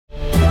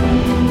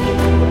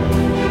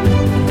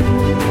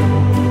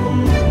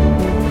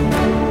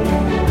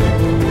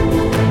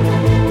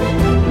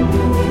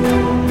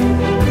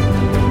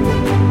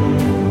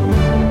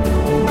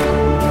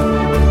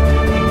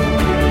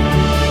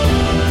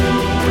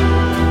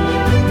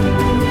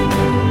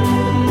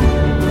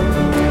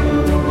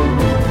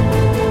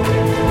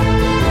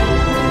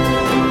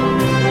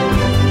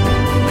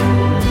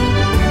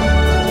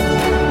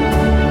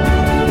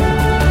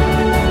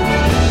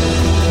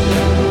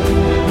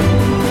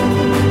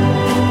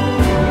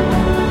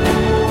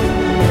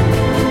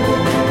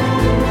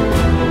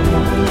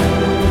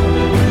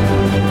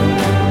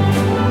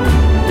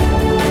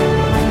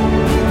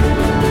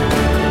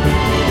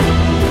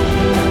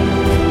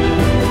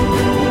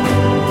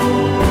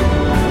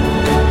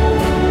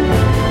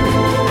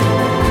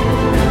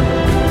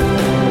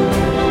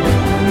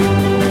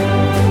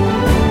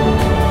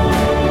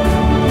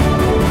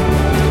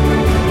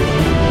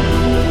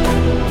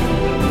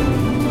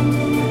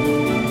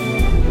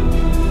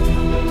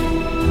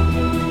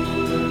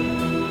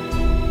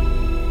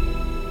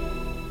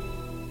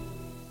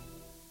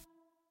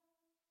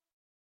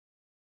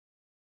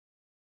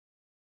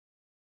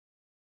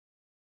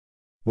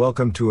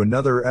Welcome to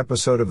another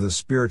episode of the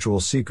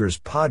Spiritual Seekers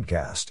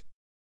podcast.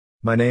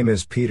 My name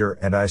is Peter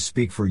and I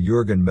speak for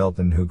Jurgen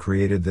Milton, who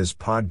created this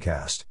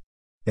podcast.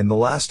 In the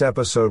last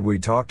episode we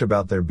talked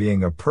about there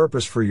being a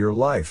purpose for your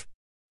life.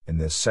 In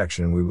this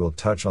section we will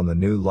touch on the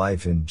new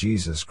life in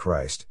Jesus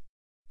Christ.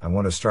 I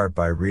want to start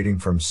by reading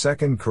from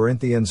 2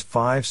 Corinthians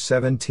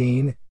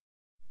 5:17.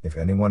 If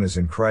anyone is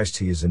in Christ,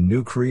 he is a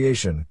new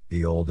creation.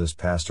 The old has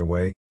passed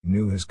away,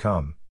 new has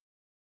come.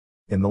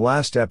 In the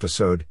last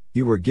episode,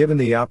 you were given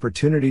the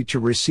opportunity to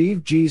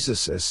receive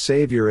Jesus as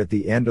Savior at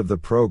the end of the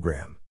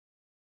program.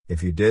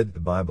 If you did, the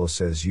Bible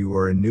says you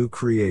are a new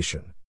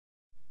creation.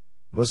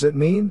 What does it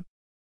mean?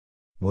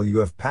 Well, you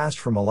have passed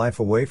from a life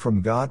away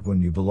from God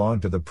when you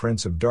belonged to the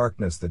prince of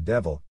darkness, the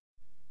devil,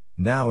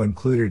 now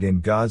included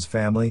in God's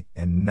family,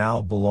 and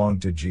now belong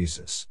to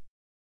Jesus.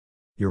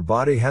 Your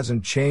body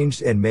hasn't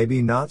changed, and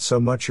maybe not so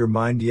much your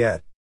mind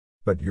yet,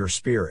 but your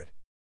spirit.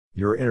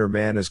 Your inner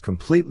man is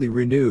completely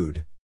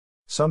renewed.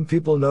 Some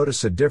people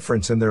notice a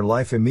difference in their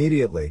life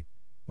immediately,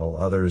 while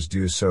others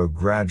do so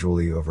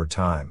gradually over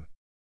time.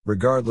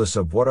 Regardless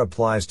of what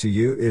applies to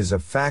you, it is a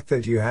fact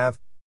that you have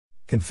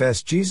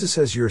confessed Jesus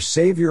as your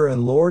Savior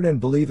and Lord and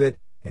believe it,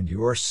 and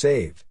you are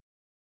saved.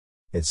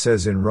 It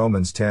says in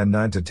Romans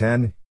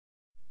 10:9-10,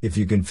 if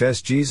you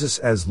confess Jesus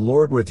as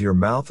Lord with your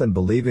mouth and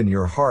believe in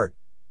your heart,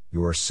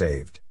 you are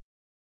saved.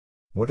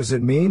 What does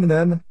it mean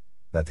then?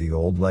 That the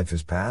old life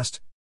is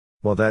past?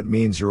 Well, that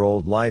means your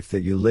old life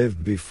that you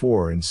lived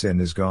before in sin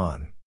is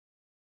gone.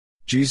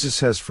 Jesus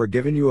has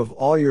forgiven you of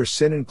all your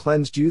sin and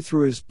cleansed you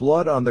through His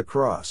blood on the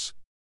cross.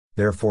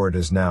 Therefore it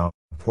is now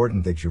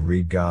important that you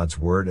read God's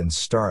Word and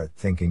start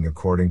thinking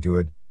according to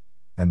it,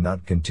 and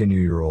not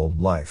continue your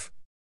old life.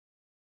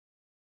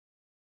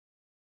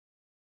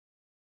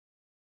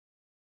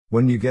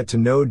 When you get to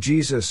know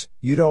Jesus,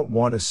 you don't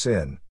want to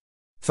sin.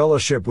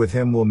 Fellowship with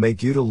Him will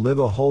make you to live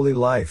a holy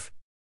life.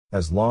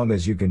 As long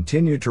as you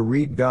continue to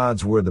read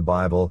God's Word, the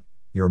Bible,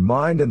 your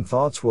mind and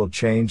thoughts will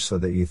change so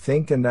that you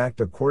think and act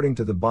according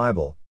to the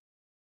Bible.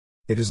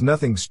 It is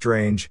nothing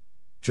strange,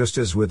 just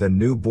as with a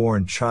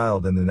newborn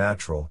child in the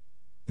natural,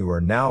 you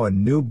are now a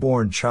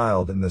newborn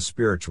child in the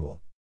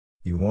spiritual.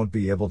 You won't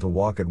be able to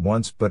walk at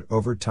once, but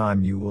over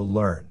time you will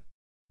learn.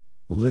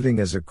 Living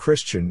as a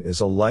Christian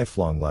is a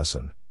lifelong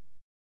lesson.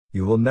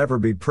 You will never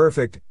be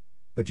perfect,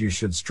 but you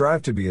should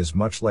strive to be as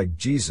much like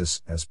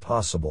Jesus as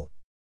possible.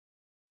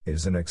 It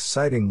is an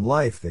exciting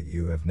life that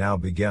you have now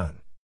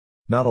begun.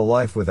 Not a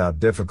life without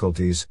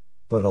difficulties,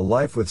 but a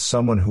life with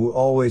someone who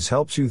always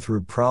helps you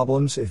through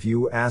problems if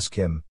you ask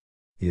Him.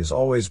 He is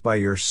always by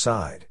your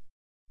side.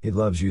 He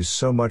loves you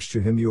so much.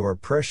 To Him you are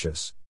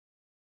precious.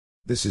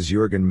 This is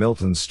Jurgen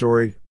Milton's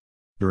story.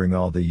 During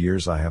all the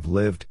years I have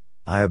lived,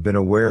 I have been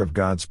aware of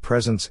God's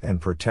presence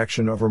and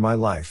protection over my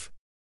life.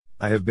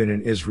 I have been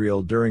in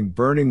Israel during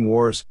burning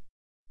wars.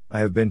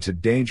 I have been to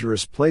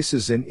dangerous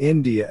places in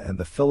India and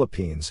the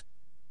Philippines.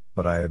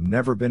 But I have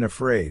never been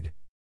afraid.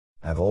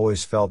 I've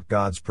always felt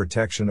God's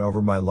protection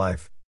over my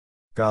life.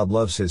 God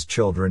loves His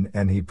children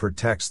and He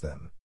protects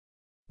them.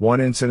 One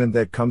incident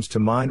that comes to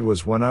mind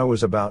was when I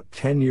was about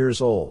 10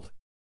 years old.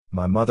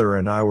 My mother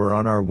and I were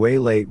on our way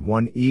late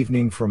one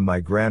evening from my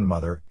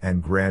grandmother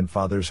and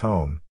grandfather's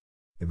home.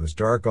 It was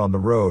dark on the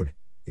road,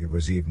 it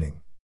was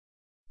evening.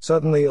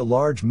 Suddenly a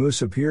large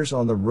moose appears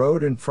on the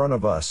road in front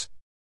of us.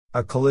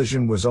 A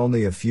collision was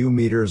only a few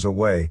meters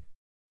away.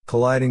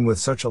 Colliding with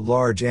such a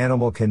large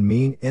animal can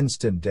mean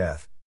instant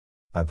death.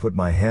 I put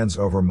my hands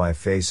over my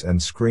face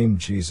and screamed,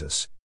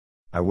 Jesus.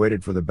 I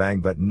waited for the bang,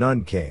 but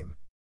none came.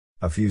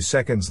 A few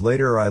seconds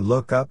later I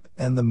look up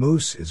and the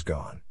moose is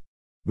gone.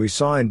 We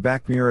saw in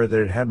back mirror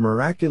that it had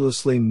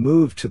miraculously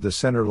moved to the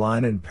center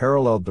line and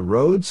paralleled the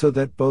road so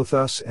that both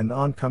us and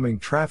oncoming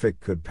traffic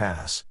could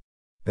pass.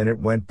 Then it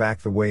went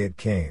back the way it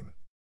came.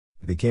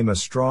 It became a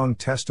strong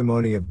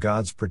testimony of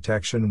God's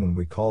protection when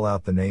we call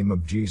out the name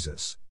of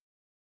Jesus.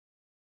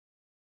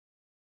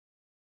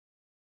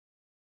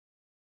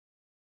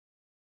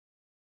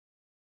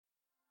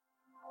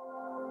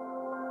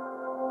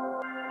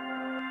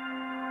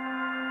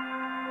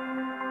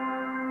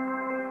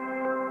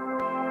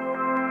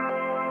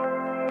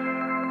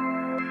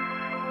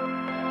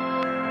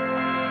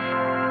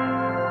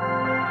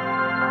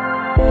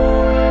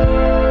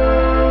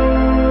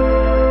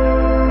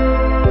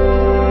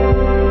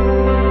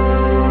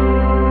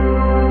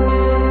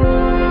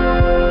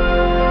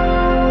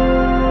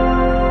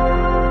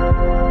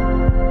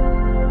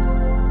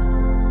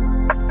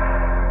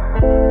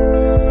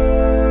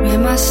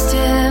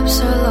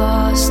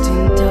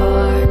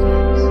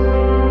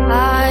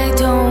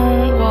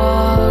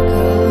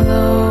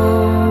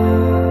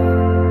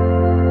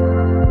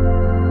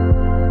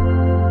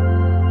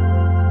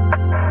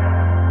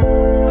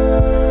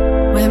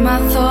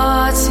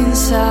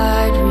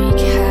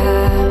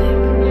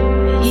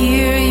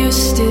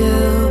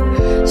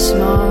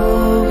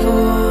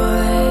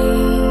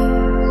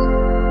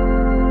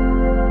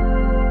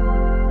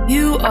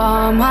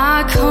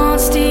 My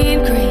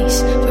constant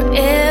grace for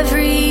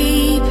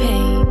every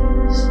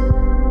pace.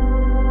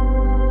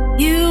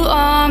 You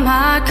are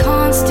my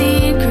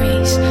constant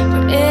grace. grace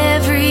for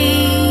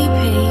every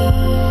pain.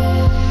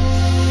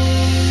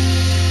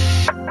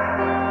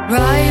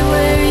 Right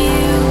where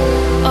you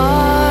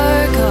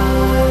are, God.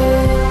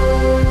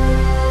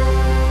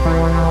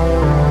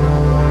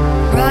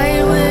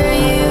 Right where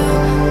you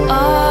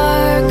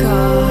are,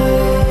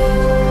 God,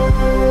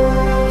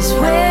 is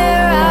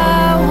where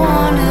I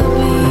wanna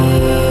be.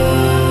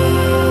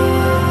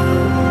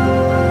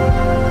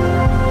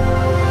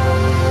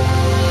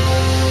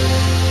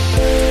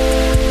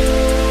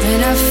 When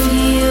I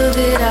feel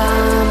that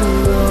I'm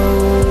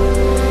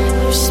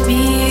alone, your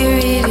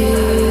spirit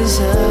is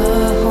a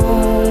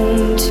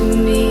home to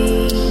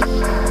me.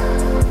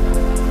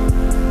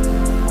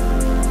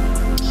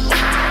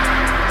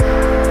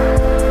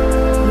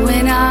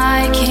 When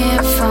I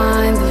can't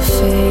find the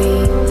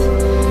faith,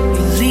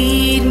 you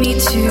lead me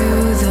to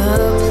the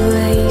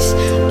place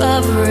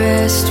of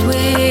rest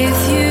with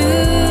you.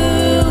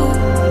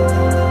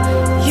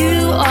 You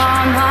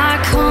are my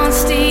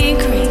constant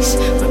grace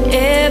for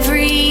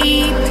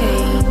every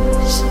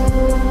pace.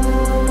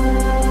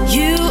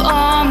 You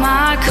are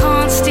my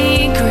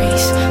constant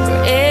grace for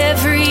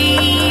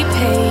every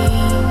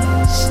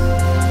pace.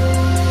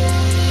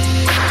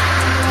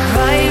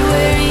 Right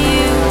where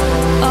you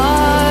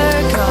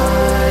are,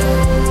 God.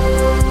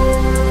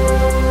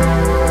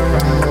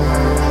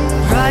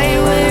 Right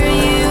where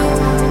you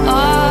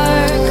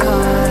are,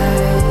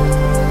 God,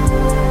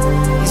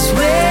 is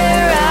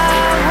where I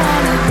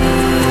wanna be.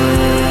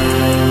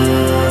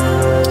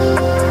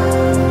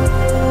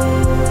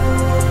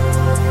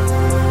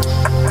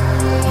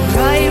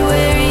 Right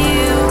where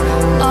you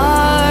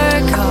are,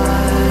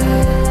 God.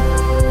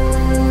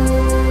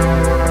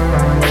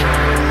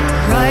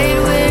 Right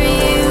where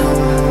you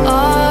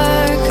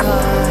are,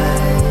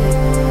 God,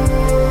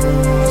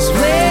 is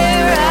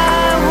where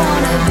I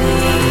wanna be.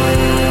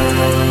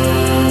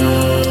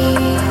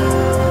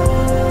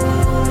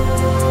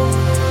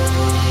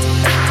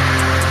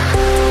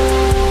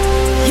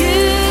 You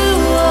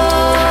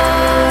are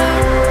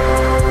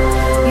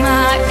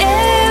my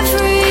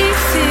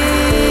everything.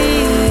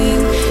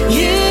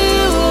 You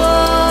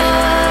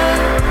are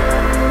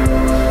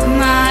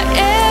my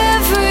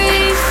everything.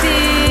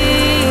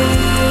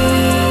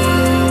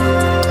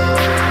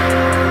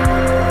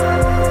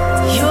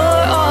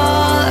 You're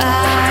all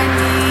I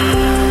need.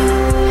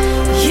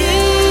 You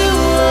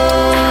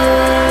are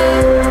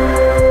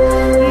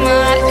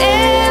my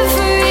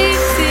everything.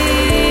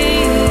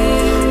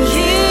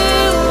 You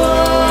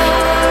are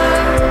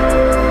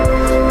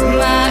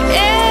my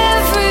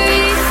everything.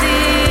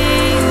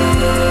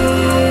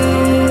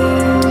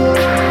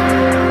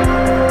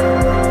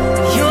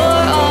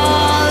 You're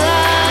all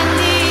I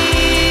need.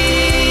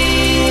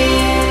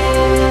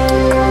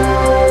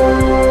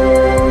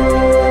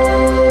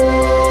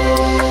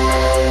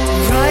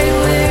 Right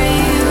where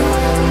you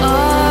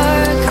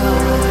are,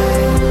 God.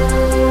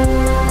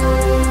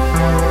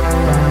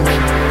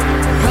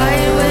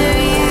 Right where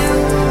you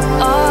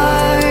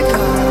are,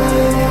 God,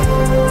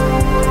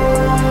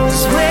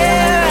 is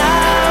where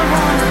I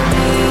wanna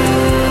be.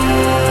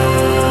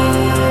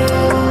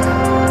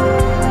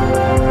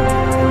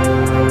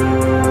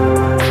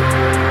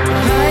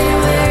 Right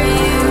where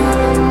you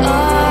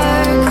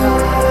are,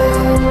 God.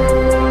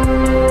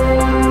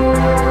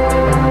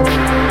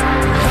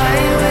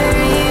 Right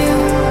where you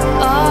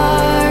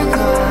are,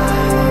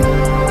 God,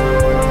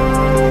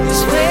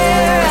 is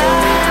where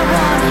I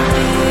wanna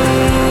be.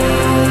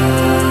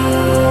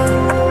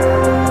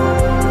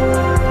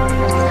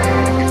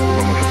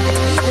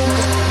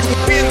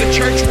 We in the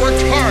church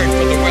worked hard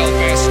for the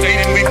welfare state,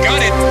 and we've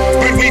got it,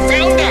 but we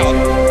found out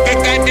that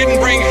that didn't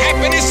bring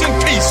happiness and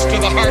peace to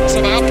the hearts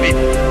of our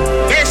people.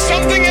 There's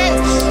something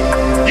else.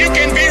 You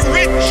can be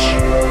rich,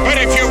 but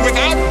if you're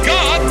without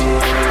God,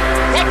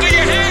 what do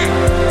you have?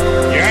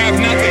 You have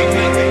nothing.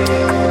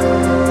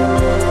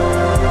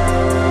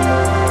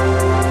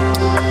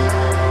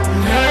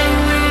 Right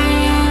where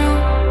you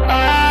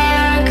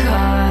are,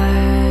 God.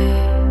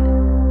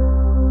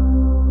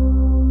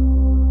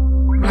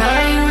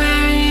 Right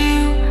where you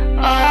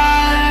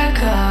are,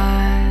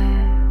 God,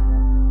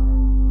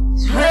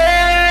 is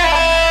where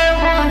I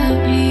wanna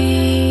be.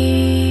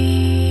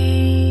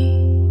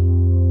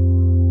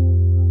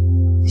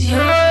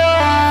 You're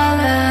all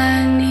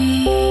I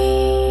need.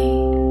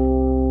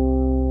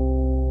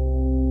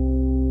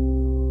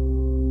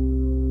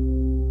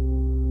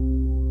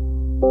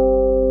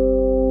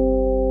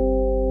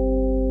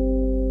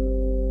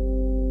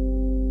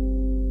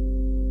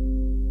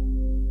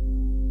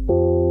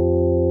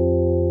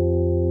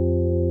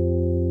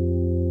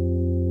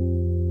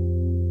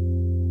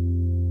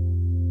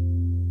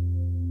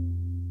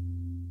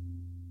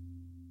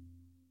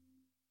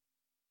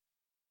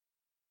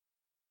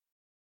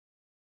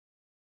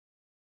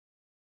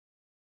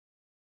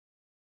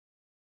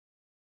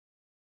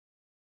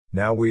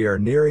 Now we are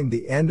nearing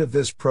the end of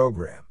this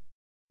program.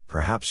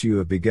 Perhaps you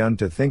have begun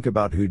to think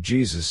about who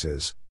Jesus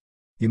is.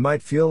 You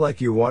might feel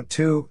like you want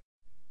to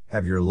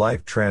have your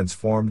life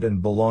transformed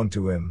and belong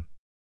to Him.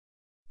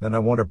 Then I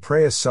want to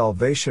pray a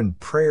salvation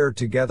prayer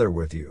together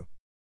with you.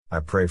 I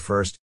pray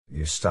first,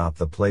 You stop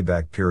the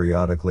playback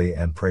periodically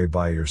and pray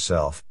by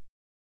yourself.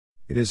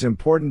 It is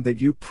important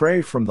that you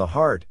pray from the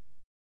heart.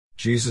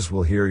 Jesus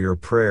will hear your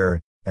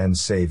prayer and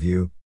save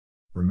you.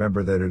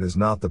 Remember that it is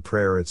not the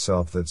prayer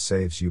itself that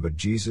saves you, but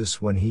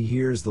Jesus when He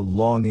hears the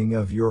longing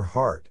of your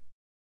heart.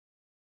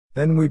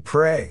 Then we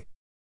pray.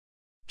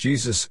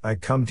 Jesus, I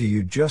come to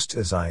you just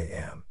as I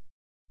am.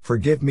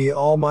 Forgive me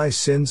all my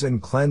sins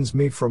and cleanse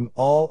me from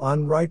all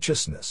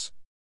unrighteousness.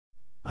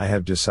 I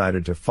have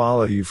decided to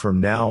follow you from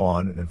now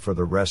on and for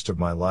the rest of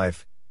my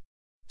life.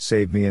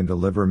 Save me and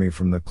deliver me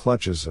from the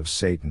clutches of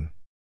Satan.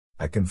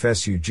 I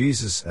confess you,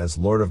 Jesus, as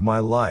Lord of my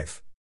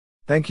life.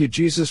 Thank you,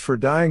 Jesus, for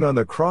dying on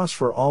the cross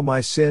for all my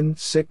sin,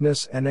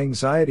 sickness, and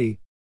anxiety.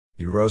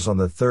 You rose on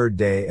the third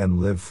day and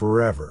live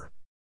forever.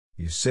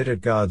 You sit at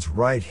God's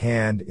right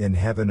hand in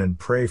heaven and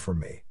pray for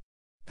me.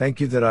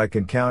 Thank you that I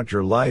can count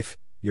your life,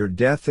 your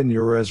death, and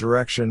your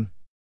resurrection.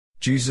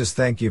 Jesus,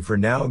 thank you for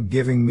now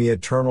giving me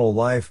eternal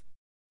life.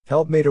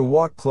 Help me to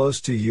walk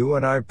close to you,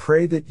 and I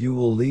pray that you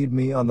will lead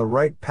me on the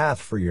right path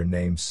for your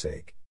name's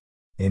sake.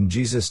 In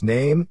Jesus'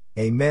 name,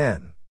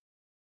 amen.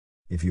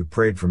 If you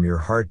prayed from your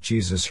heart,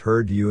 Jesus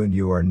heard you and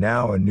you are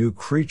now a new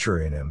creature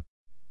in Him.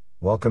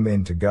 Welcome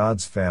into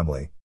God's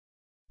family.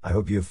 I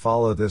hope you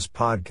follow this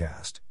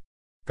podcast.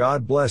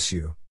 God bless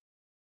you.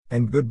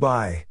 And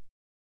goodbye.